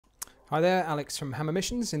Hi there, Alex from Hammer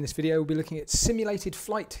Missions. In this video we'll be looking at simulated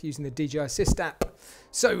flight using the DJI Assist app.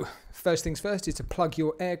 So first things first is to plug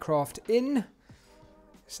your aircraft in.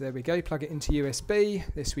 So there we go, plug it into USB.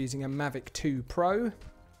 This we're using a Mavic 2 Pro.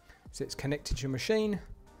 So it's connected to your machine.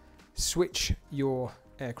 Switch your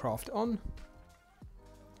aircraft on.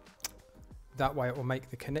 That way it will make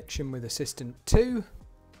the connection with Assistant 2.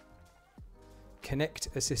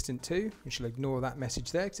 Connect Assistant 2. We shall ignore that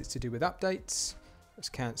message there because it's to do with updates. Let's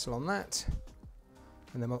cancel on that.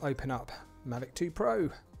 And then we'll open up Mavic 2 Pro.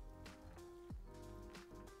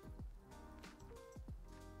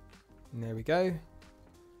 And there we go.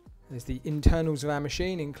 There's the internals of our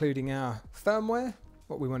machine, including our firmware.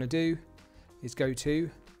 What we want to do is go to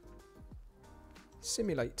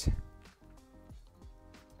Simulate.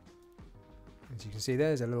 As you can see,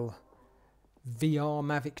 there's a little VR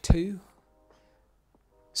Mavic 2.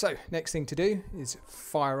 So, next thing to do is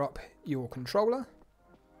fire up your controller.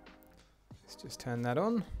 Let's just turn that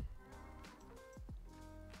on.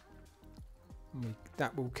 And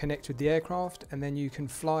that will connect with the aircraft, and then you can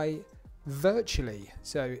fly virtually.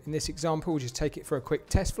 So in this example, we'll just take it for a quick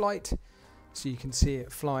test flight so you can see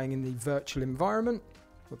it flying in the virtual environment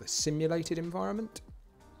or the simulated environment.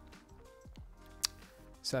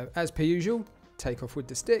 So as per usual, take off with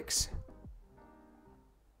the sticks.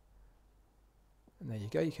 And there you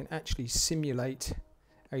go, you can actually simulate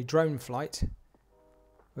a drone flight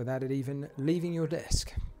without it even leaving your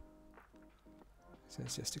desk. So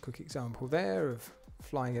it's just a quick example there of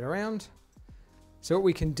flying it around. So what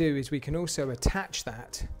we can do is we can also attach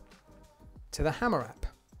that to the Hammer app.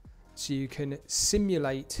 So you can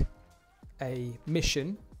simulate a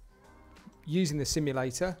mission using the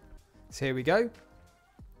simulator. So here we go.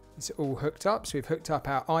 It's all hooked up. So we've hooked up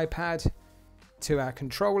our iPad to our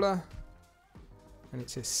controller. And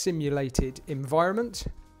it's a simulated environment.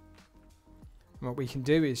 And what we can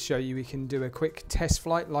do is show you we can do a quick test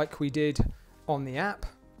flight like we did on the app,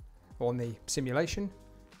 or on the simulation.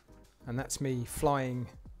 And that's me flying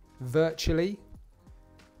virtually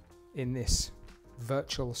in this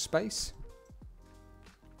virtual space.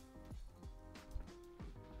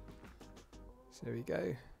 So there we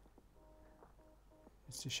go.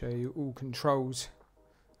 Just to show you all controls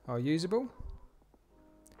are usable.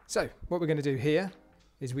 So what we're going to do here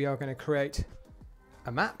is we are going to create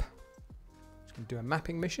a map. Just going to do a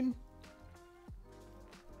mapping mission.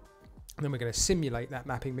 And then we're going to simulate that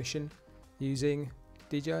mapping mission using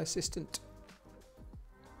DJI Assistant.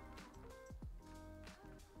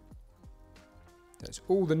 That's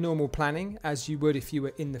all the normal planning as you would if you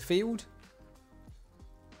were in the field.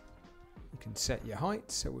 You can set your height,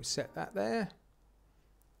 so we'll set that there.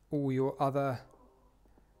 All your other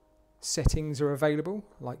settings are available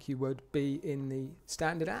like you would be in the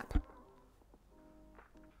standard app.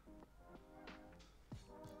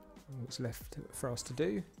 What's left for us to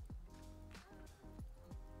do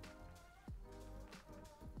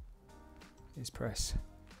is press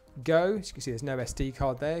go. As you can see, there's no SD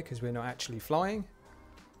card there because we're not actually flying.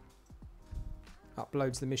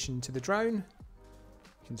 Uploads the mission to the drone.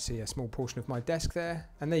 You can see a small portion of my desk there,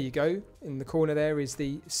 and there you go. In the corner there is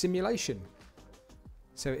the simulation.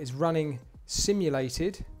 So it is running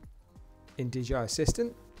simulated in DJI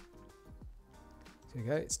Assistant. There you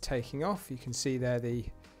go, it's taking off. You can see there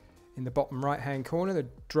in the bottom right hand corner the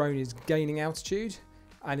drone is gaining altitude,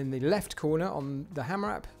 and in the left corner on the Hammer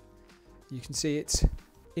app you can see it's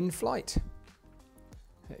in flight.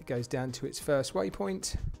 It goes down to its first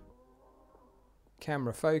waypoint,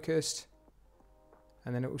 camera focused,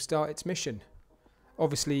 and then it will start its mission.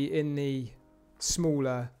 Obviously in the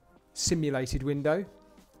smaller simulated window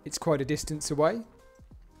it's quite a distance away. And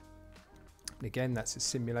again, that's a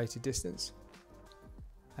simulated distance.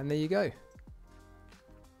 And there you go.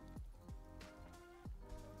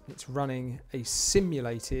 It's running a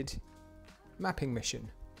simulated mapping mission.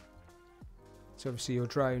 So obviously your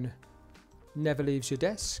drone never leaves your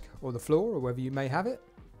desk or the floor or wherever you may have it.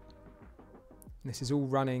 And this is all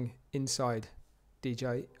running inside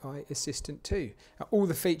DJI Assistant 2. Now, all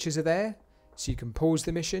the features are there, so you can pause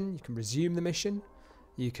the mission, you can resume the mission,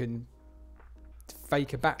 you can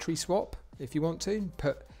fake a battery swap if you want to,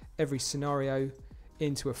 put every scenario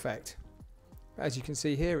into effect. As you can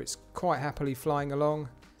see here, it's quite happily flying along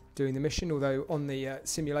doing the mission, although on the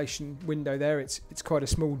simulation window there it's quite a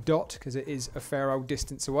small dot because it is a fair old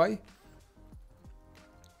distance away.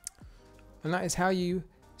 And that is how you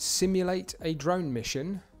simulate a drone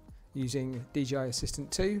mission using DJI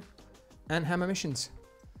Assistant 2 and Hammer Missions.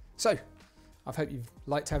 So I hope you've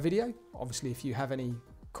liked our video. Obviously if you have any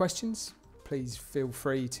questions, please feel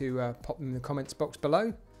free to pop them in the comments box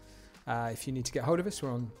below. If you need to get hold of us,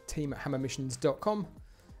 we're on team@hammermissions.com.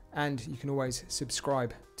 and you can always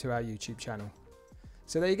subscribe to our YouTube channel.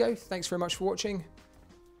 So there you go. Thanks very much for watching.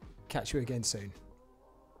 Catch you again soon.